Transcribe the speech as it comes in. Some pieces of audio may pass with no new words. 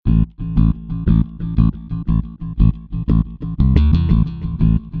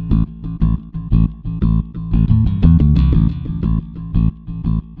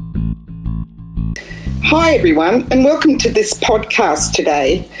Hi everyone, and welcome to this podcast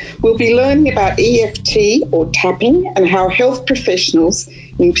today. We'll be learning about EFT or tapping and how health professionals,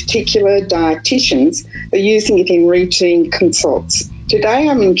 in particular dietitians, are using it in routine consults. Today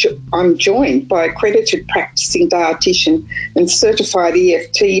I'm joined by accredited practicing dietitian and certified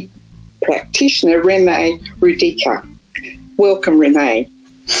EFT practitioner Renee Rudica. Welcome, Renee.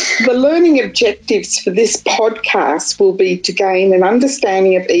 The learning objectives for this podcast will be to gain an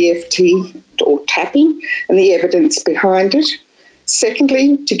understanding of EFT or tapping and the evidence behind it.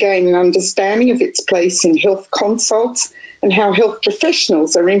 Secondly, to gain an understanding of its place in health consults and how health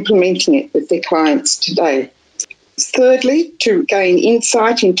professionals are implementing it with their clients today. Thirdly, to gain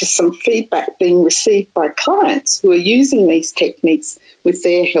insight into some feedback being received by clients who are using these techniques with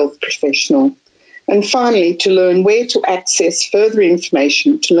their health professional. And finally, to learn where to access further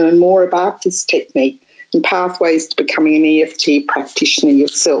information to learn more about this technique and pathways to becoming an EFT practitioner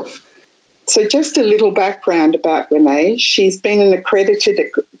yourself. So just a little background about Renee. She's been an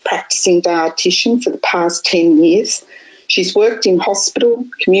accredited practicing dietitian for the past 10 years. She's worked in hospital,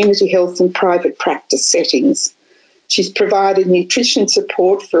 community health and private practice settings. She's provided nutrition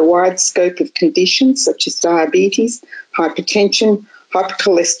support for a wide scope of conditions such as diabetes, hypertension,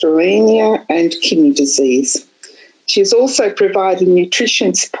 hypercholesterolemia and kidney disease. She has also provided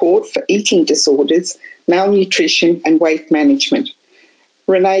nutrition support for eating disorders, malnutrition and weight management.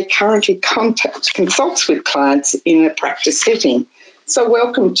 Renee currently consults with clients in a practice setting. So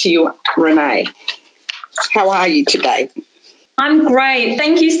welcome to you, Renee. How are you today? I'm great.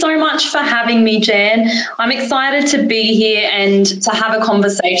 Thank you so much for having me, Jan. I'm excited to be here and to have a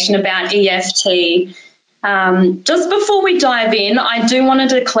conversation about EFT. Just before we dive in, I do want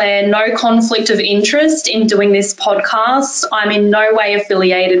to declare no conflict of interest in doing this podcast. I'm in no way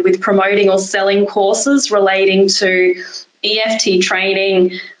affiliated with promoting or selling courses relating to EFT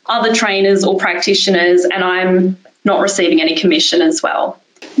training, other trainers or practitioners, and I'm not receiving any commission as well.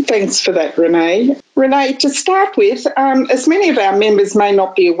 Thanks for that, Renee. Renee, to start with, as many of our members may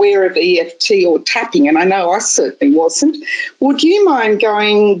not be aware of EFT or tapping, and I know I certainly wasn't, would you mind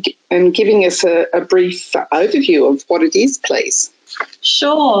going and giving us a brief overview of what it is, please?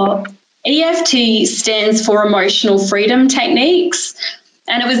 Sure. EFT stands for Emotional Freedom Techniques,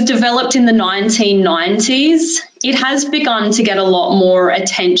 and it was developed in the 1990s. It has begun to get a lot more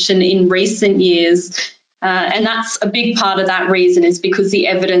attention in recent years. And that's a big part of that reason is because the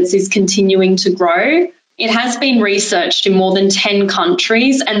evidence is continuing to grow. It has been researched in more than 10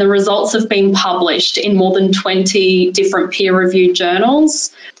 countries and the results have been published in more than 20 different peer-reviewed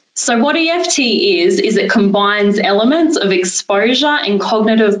journals. So what EFT is it combines elements of exposure and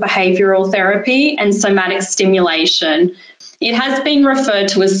cognitive behavioural therapy and somatic stimulation. It has been referred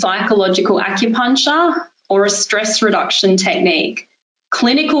to as psychological acupuncture or a stress reduction technique.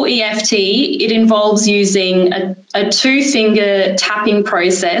 Clinical EFT, it involves using a two-finger tapping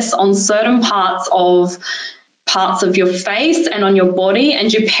process on certain parts of your face and on your body,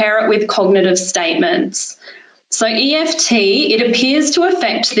 and you pair it with cognitive statements. So EFT, it appears to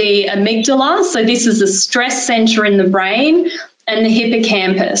affect the amygdala, so this is the stress centre in the brain, and the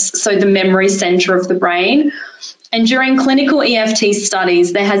hippocampus, so the memory centre of the brain. And during clinical EFT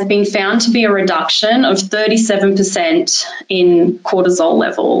studies, there has been found to be a reduction of 37% in cortisol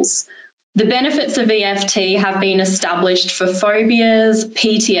levels. The benefits of EFT have been established for phobias,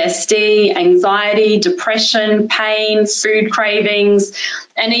 PTSD, anxiety, depression, pain, food cravings,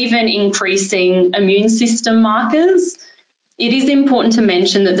 and even increasing immune system markers. It is important to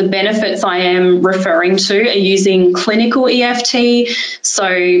mention that the benefits I am referring to are using clinical EFT.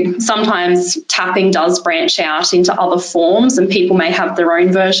 So sometimes tapping does branch out into other forms and people may have their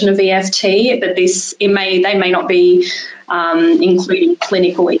own version of EFT, but they may not be including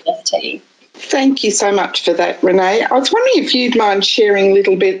clinical EFT. Thank you so much for that, Renee. I was wondering if you'd mind sharing a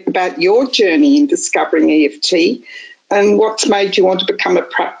little bit about your journey in discovering EFT and what's made you want to become a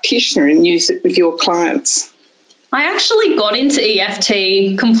practitioner and use it with your clients. I actually got into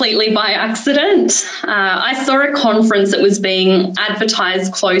EFT completely by accident. I saw a conference that was being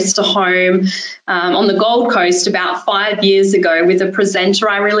advertised close to home on the Gold Coast about 5 years ago with a presenter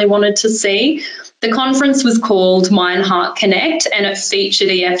I really wanted to see. The conference was called Mind Heart Connect and it featured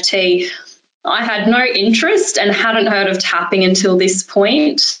EFT. I had no interest and hadn't heard of tapping until this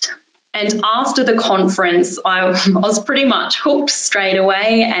point. And after the conference, I was pretty much hooked straight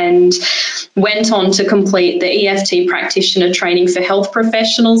away and went on to complete the EFT practitioner training for health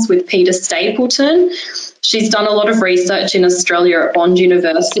professionals with Peter Stapleton. She's done a lot of research in Australia at Bond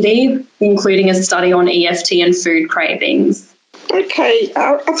University, including a study on EFT and food cravings. Okay,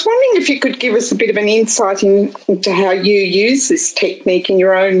 I was wondering if you could give us a bit of an insight into how you use this technique in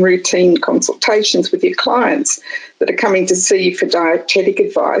your own routine consultations with your clients that are coming to see you for dietetic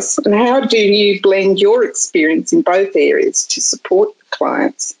advice, and how do you blend your experience in both areas to support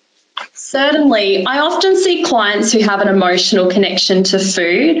clients? Certainly. I often see clients who have an emotional connection to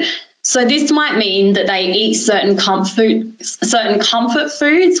food. So this might mean that they eat certain comfort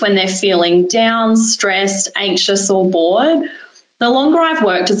foods when they're feeling down, stressed, anxious or bored. The longer I've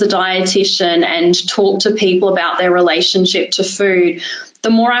worked as a dietitian and talked to people about their relationship to food, the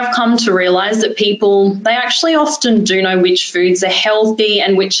more I've come to realise that people, they actually often do know which foods are healthy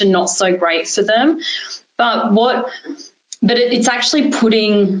and which are not so great for them. But it's actually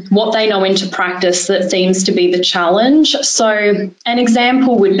putting what they know into practice that seems to be the challenge. So an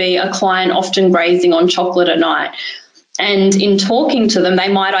example would be a client often grazing on chocolate at night. And in talking to them,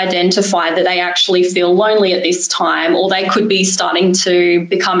 they might identify that they actually feel lonely at this time, or they could be starting to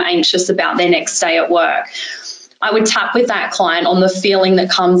become anxious about their next day at work. I would tap with that client on the feeling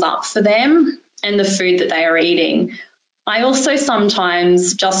that comes up for them and the food that they are eating. I also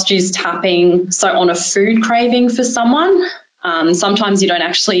sometimes just use tapping, so on a food craving for someone. Sometimes you don't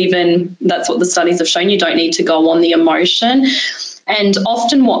actually even, that's what the studies have shown, you don't need to go on the emotion. And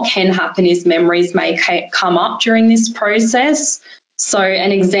often what can happen is memories may come up during this process. So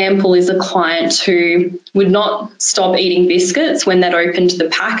an example is a client who would not stop eating biscuits when they'd opened the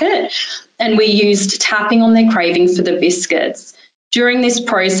packet, and we used tapping on their craving for the biscuits. During this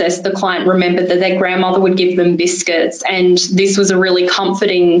process, the client remembered that their grandmother would give them biscuits, and this was a really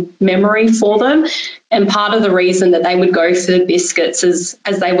comforting memory for them. And part of the reason that they would go for the biscuits is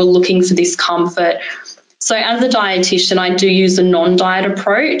as they were looking for this comfort. So as a dietitian, I do use a non-diet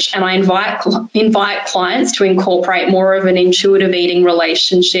approach, and I invite clients to incorporate more of an intuitive eating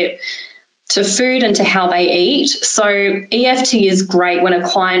relationship to food and to how they eat. So EFT is great when a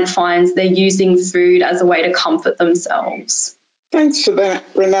client finds they're using food as a way to comfort themselves. Thanks for that,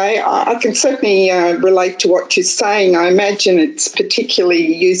 Renee. I can certainly relate to what you're saying. I imagine it's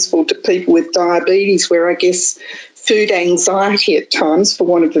particularly useful to people with diabetes, where I guess food anxiety at times, for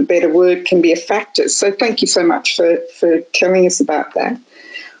want of a better word, can be a factor. So thank you so much for telling us about that.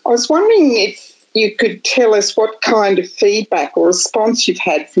 I was wondering if you could tell us what kind of feedback or response you've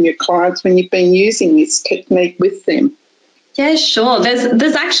had from your clients when you've been using this technique with them. Yeah, sure.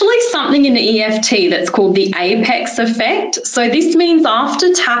 There's actually something in the EFT that's called the apex effect. So this means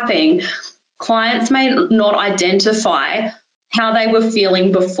after tapping, clients may not identify how they were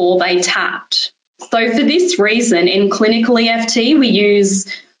feeling before they tapped. So for this reason, in clinical EFT, we use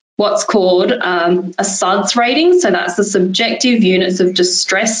what's called a SUDS rating. So that's the subjective units of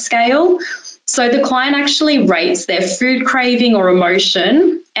distress scale. So the client actually rates their food craving or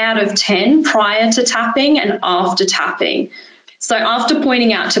emotion out of 10 prior to tapping and after tapping. So after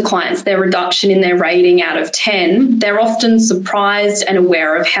pointing out to clients their reduction in their rating out of 10, they're often surprised and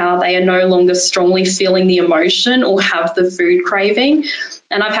aware of how they are no longer strongly feeling the emotion or have the food craving.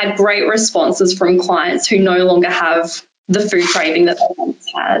 And I've had great responses from clients who no longer have the food craving that they once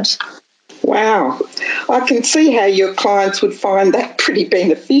had. Wow. I can see how your clients would find that pretty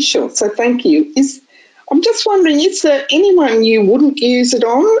beneficial. So thank you. I'm just wondering, is there anyone you wouldn't use it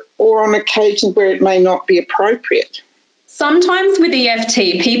on, or on occasions where it may not be appropriate? Sometimes with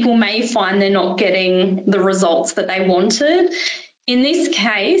EFT, people may find they're not getting the results that they wanted. In this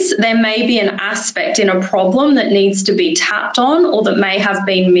case, there may be an aspect in a problem that needs to be tapped on or that may have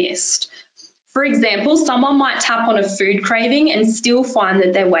been missed. For example, someone might tap on a food craving and still find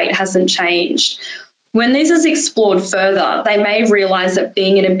that their weight hasn't changed. When this is explored further, they may realise that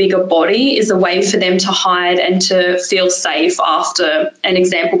being in a bigger body is a way for them to hide and to feel safe after, an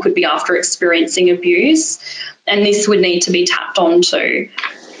example could be after experiencing abuse, and this would need to be tapped onto.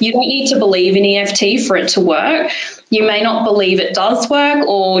 You don't need to believe in EFT for it to work. You may not believe it does work,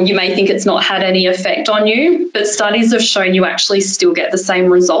 or you may think it's not had any effect on you, but studies have shown you actually still get the same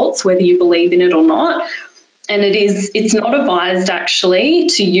results whether you believe in it or not. And it's not advised actually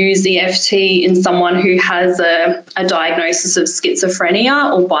to use EFT in someone who has a diagnosis of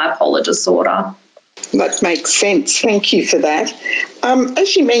schizophrenia or bipolar disorder. That makes sense. Thank you for that.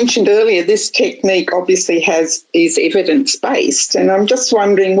 As you mentioned earlier, this technique obviously is evidence-based, and I'm just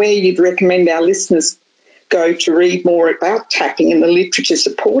wondering where you'd recommend our listeners go to read more about tapping and the literature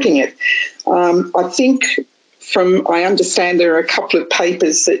supporting it. I think I understand there are a couple of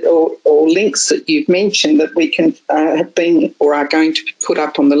papers or links that you've mentioned that we can have been or are going to put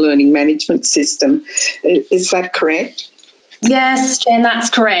up on the learning management system. Is that correct? Yes, Jen,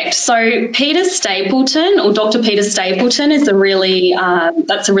 that's correct. So Peter Stapleton, or Dr. Peter Stapleton, is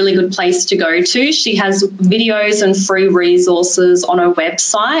that's a really good place to go to. She has videos and free resources on her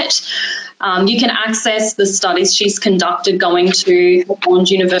website. You can access the studies she's conducted going to the Bond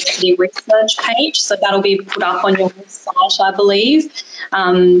University research page, so that'll be put up on your website, I believe,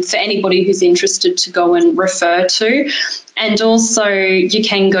 for anybody who's interested to go and refer to. And also you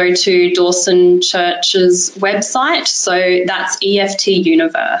can go to Dawson Church's website, so that's EFT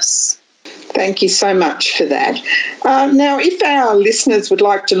Universe. Thank you so much for that. Now, if our listeners would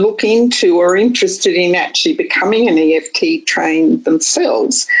like to look into or are interested in actually becoming an EFT trained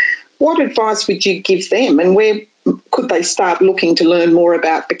themselves, what advice would you give them, and where could they start looking to learn more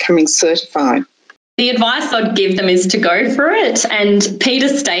about becoming certified? The advice I'd give them is to go for it. And Peter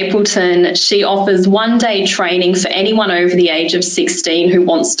Stapleton, she offers one-day training for anyone over the age of 16 who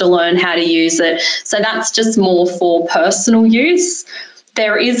wants to learn how to use it. So that's just more for personal use.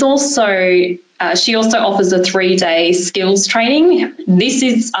 There is also, she also offers a 3-day skills training. This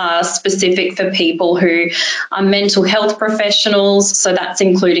is specific for people who are mental health professionals. So that's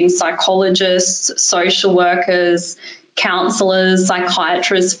including psychologists, social workers, counsellors,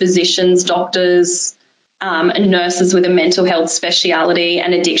 psychiatrists, physicians, doctors, and nurses with a mental health speciality,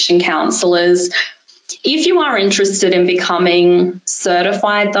 and addiction counsellors. If you are interested in becoming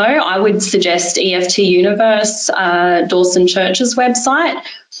certified, though, I would suggest EFT Universe, Dawson Church's website.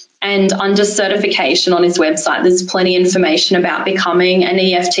 And under certification on his website, there's plenty of information about becoming an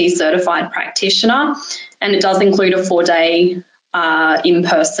EFT certified practitioner. And it does include a 4-day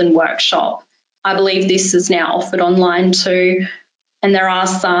in-person workshop. I believe this is now offered online too. And there are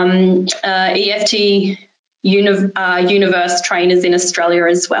some EFT Universe trainers in Australia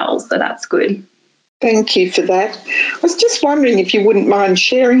as well, so that's good. Thank you for that. I was just wondering if you wouldn't mind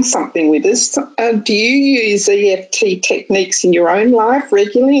sharing something with us. Do you use EFT techniques in your own life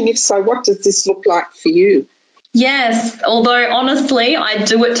regularly? And if so, what does this look like for you? Yes, although honestly, I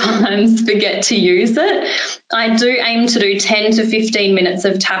do at times forget to use it. I do aim to do 10 to 15 minutes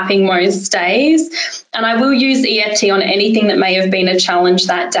of tapping most days, and I will use EFT on anything that may have been a challenge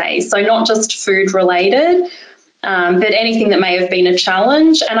that day. So not just food related, but anything that may have been a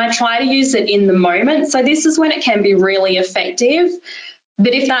challenge, and I try to use it in the moment. So this is when it can be really effective.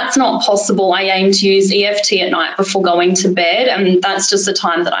 But if that's not possible, I aim to use EFT at night before going to bed, and that's just the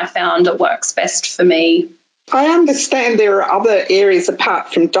time that I found it works best for me. I understand there are other areas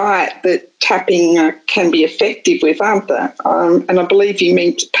apart from diet that tapping can be effective with, aren't there? And I believe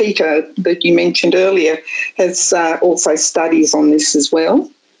Peter, that you mentioned earlier, has also studies on this as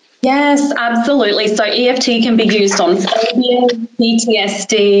well. Yes, absolutely. So EFT can be used on phobia,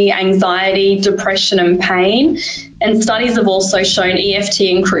 PTSD, anxiety, depression and pain. And studies have also shown EFT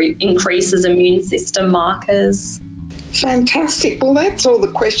increases immune system markers. Fantastic. Well, that's all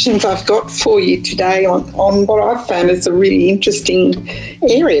the questions I've got for you today on what I've found is a really interesting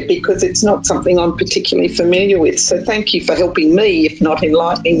area, because it's not something I'm particularly familiar with. So thank you for helping me, if not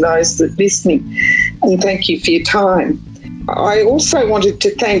enlightening those that are listening. And thank you for your time. I also wanted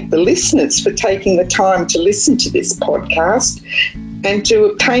to thank the listeners for taking the time to listen to this podcast. And to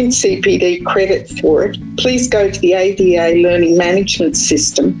obtain CPD credit for it, please go to the ADA Learning Management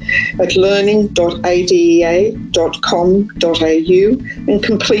System at learning.adea.com.au and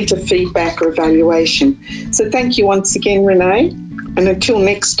complete a feedback or evaluation. So thank you once again, Renee, and until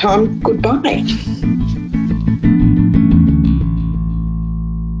next time, goodbye.